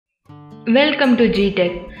Welcome to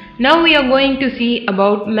GTech. Now we are going to see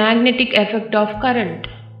about magnetic effect of current.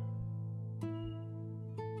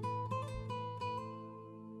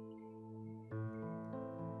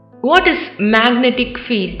 What is magnetic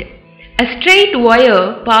field? A straight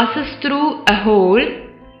wire passes through a hole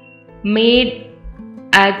made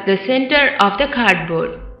at the center of the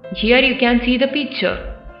cardboard. Here you can see the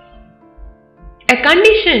picture. A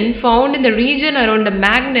condition found in the region around a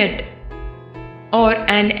magnet or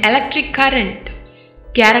an electric current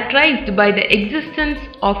characterized by the existence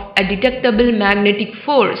of a detectable magnetic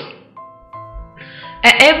force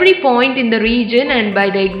at every point in the region and by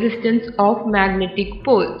the existence of magnetic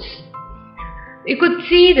poles. You could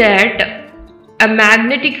see that a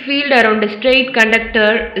magnetic field around a straight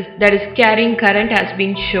conductor that is carrying current has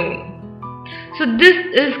been shown. So this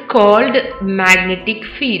is called magnetic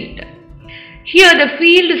field. Here the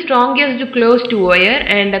field is strongest close to wire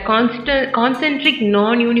and a concentric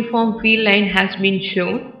non-uniform field line has been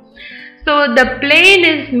shown. So the plane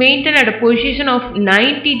is maintained at a position of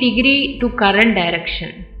 90 degree to current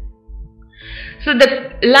direction. So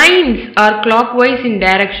the lines are clockwise in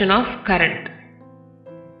direction of current.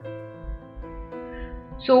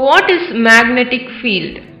 So what is magnetic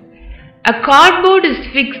field? A cardboard is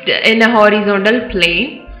fixed in a horizontal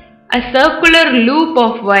plane. A circular loop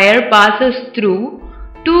of wire passes through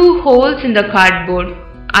two holes in the cardboard.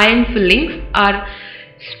 Iron fillings are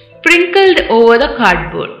sprinkled over the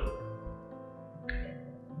cardboard.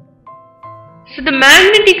 So the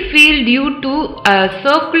magnetic field due to a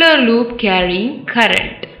circular loop carrying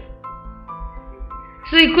current.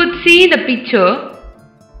 So you could see the picture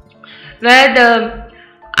where the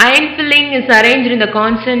iron filling is arranged in the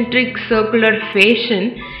concentric circular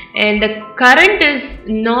fashion and the current is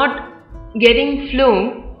not getting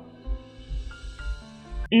flow.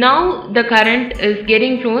 Now the current is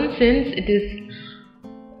getting flown since it is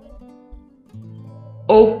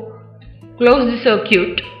closed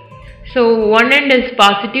circuit. So one end is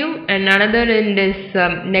positive and another end is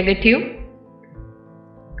negative,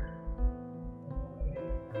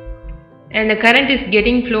 and the current is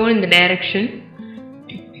getting flown in the direction.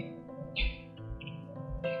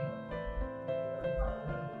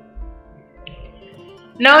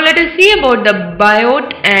 Now let us see about the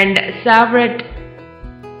Biot and Savret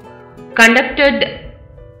conducted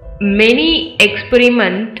many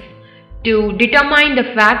experiments to determine the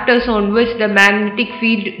factors on which the magnetic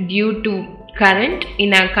field due to current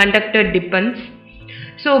in a conductor depends.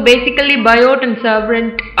 So basically Biot and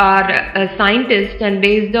Savret are scientists, and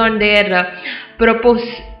based on their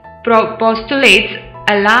postulates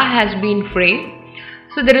a law has been framed.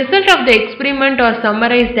 So the result of the experiment are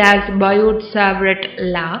summarized as Biot-Savret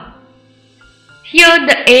law. Here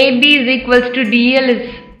the AB is equals to DL is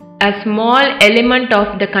a small element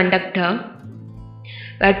of the conductor,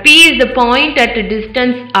 where P is the point at a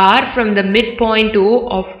distance R from the midpoint O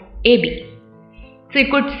of AB. So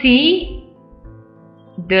you could see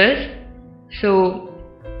this. So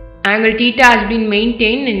angle theta has been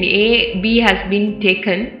maintained and AB has been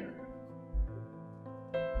taken.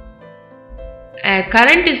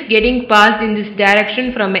 Current is getting passed in this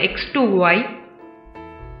direction from X to Y.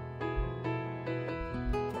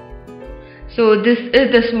 So this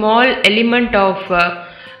is the small element of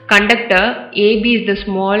conductor. AB is the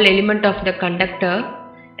small element of the conductor,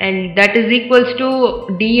 and that is equals to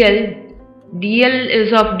DL. DL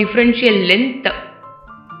is of differential length,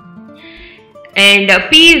 and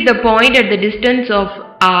P is the point at the distance of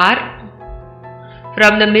R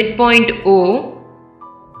from the midpoint O.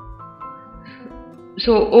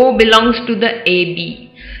 So O belongs to the AB.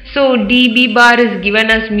 So dB bar is given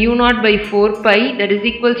as mu naught by 4 pi, that is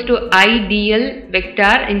equals to I dl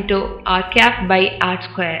vector into R cap by R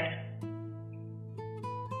square.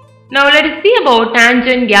 Now let us see about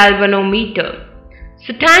tangent galvanometer.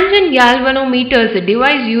 So tangent galvanometer is a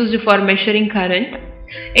device used for measuring current.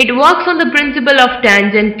 It works on the principle of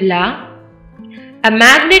tangent law. A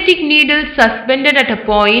magnetic needle suspended at a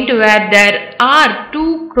point where there are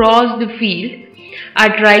two crossed fields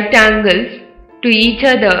at right angles to each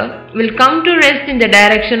other will come to rest in the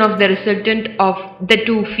direction of the resultant of the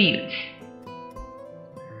two fields.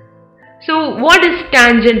 So what is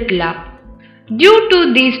tangent law? Due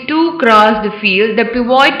to these two crossed fields, the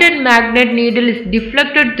pivoted magnet needle is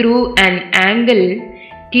deflected through an angle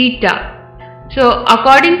theta. So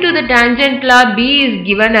according to the tangent law, B is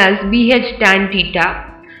given as BH tan theta.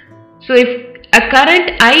 So if a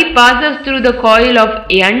current I passes through the coil of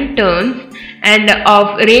N turns and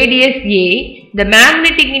of radius A, the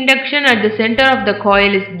magnetic induction at the center of the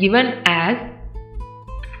coil is given as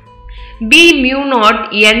B mu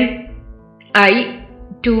naught N I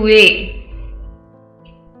 2A.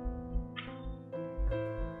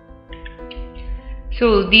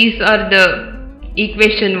 So these are the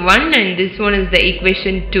equation 1 and this one is the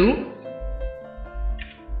equation 2.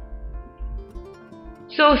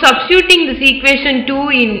 So substituting this equation 2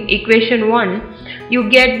 in equation 1, you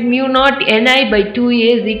get mu naught Ni by 2a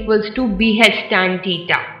is equals to BH tan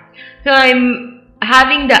theta. So I am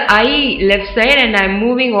having the I left side and I am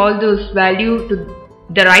moving all those values to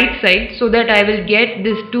the right side, so that I will get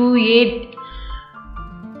this 2a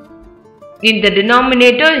in the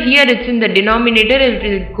denominator. Here it's in the denominator, it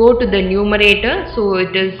will go to the numerator. So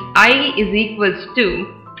it is I is equals to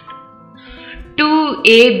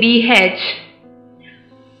 2abh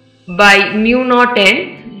by mu naught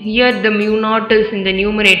n. Here the mu naught is in the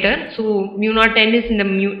numerator, so mu naught n is in the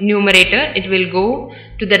numerator, it will go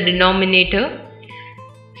to the denominator.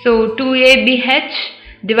 So 2abh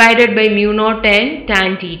divided by mu naught n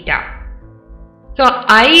tan theta. So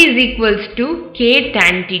I is equals to k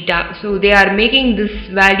tan theta. So they are making this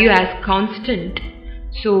value as constant.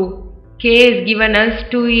 So k is given as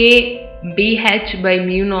 2abh by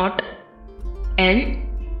mu naught n.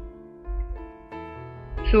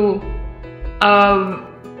 So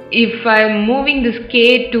if I am moving this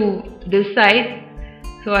k to this side,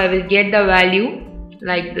 so I will get the value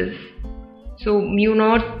like this. So mu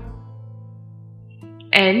naught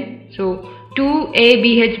n, so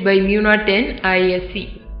 2abh by mu naught n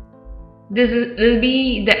ISC. This will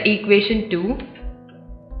be the equation 2.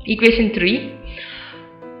 Equation 3.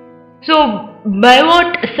 So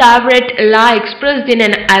Biot-Savart law expressed in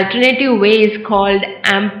an alternative way is called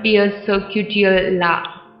Ampere's Circuital law.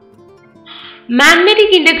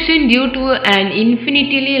 Magnetic induction due to an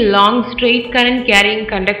infinitely long straight current carrying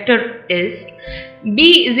conductor is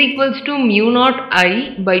B is equals to mu naught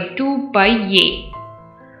I by 2 pi A.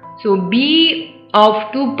 So B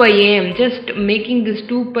of 2 pi A, I am just making this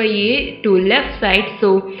 2 pi A to left side.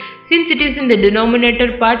 So since it is in the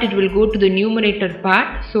denominator part, it will go to the numerator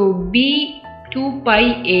part. So B 2 pi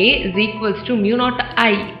A is equals to mu naught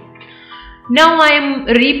I. Now I am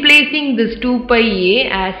replacing this 2 pi A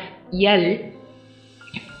as L.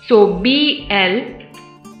 So BL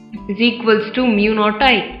is equals to mu naught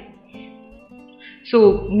I.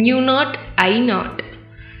 So mu naught I naught.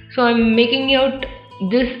 So I am making out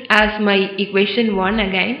this as my equation 1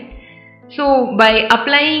 again. So by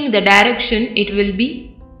applying the direction, it will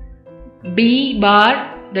be B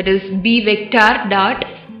bar, that is B vector dot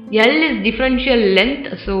L is differential length,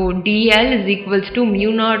 so dl is equals to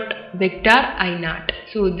mu naught vector I naught.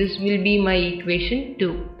 So this will be my equation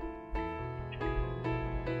 2.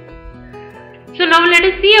 So now let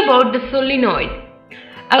us see about the solenoid.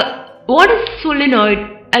 What is solenoid?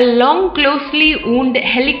 A long closely wound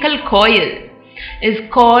helical coil is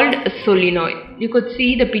called a solenoid. You could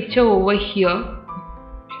see the picture over here,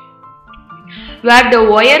 where the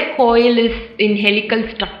wire coil is in helical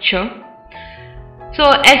structure. So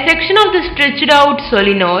a section of the stretched out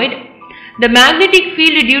solenoid. The magnetic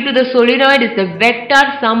field due to the solenoid is the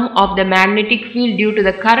vector sum of the magnetic field due to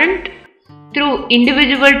the current through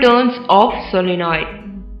individual turns of solenoid.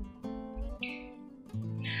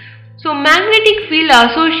 So magnetic field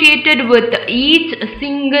associated with each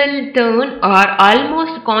single turn are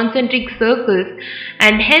almost concentric circles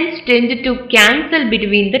and hence tend to cancel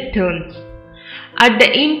between the turns. At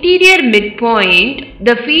the interior midpoint,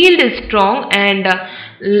 the field is strong and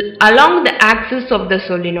along the axis of the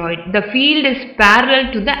solenoid, the field is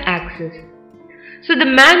parallel to the axis. So the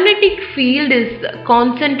magnetic field is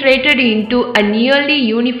concentrated into a nearly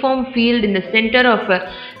uniform field in the center of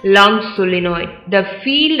a long solenoid. The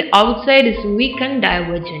field outside is weak and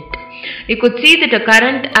divergent. You could see that a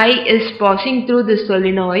current I is passing through the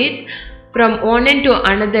solenoid from one end to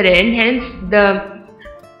another end. Hence the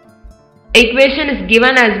equation is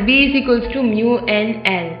given as B is equals to mu n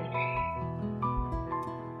L.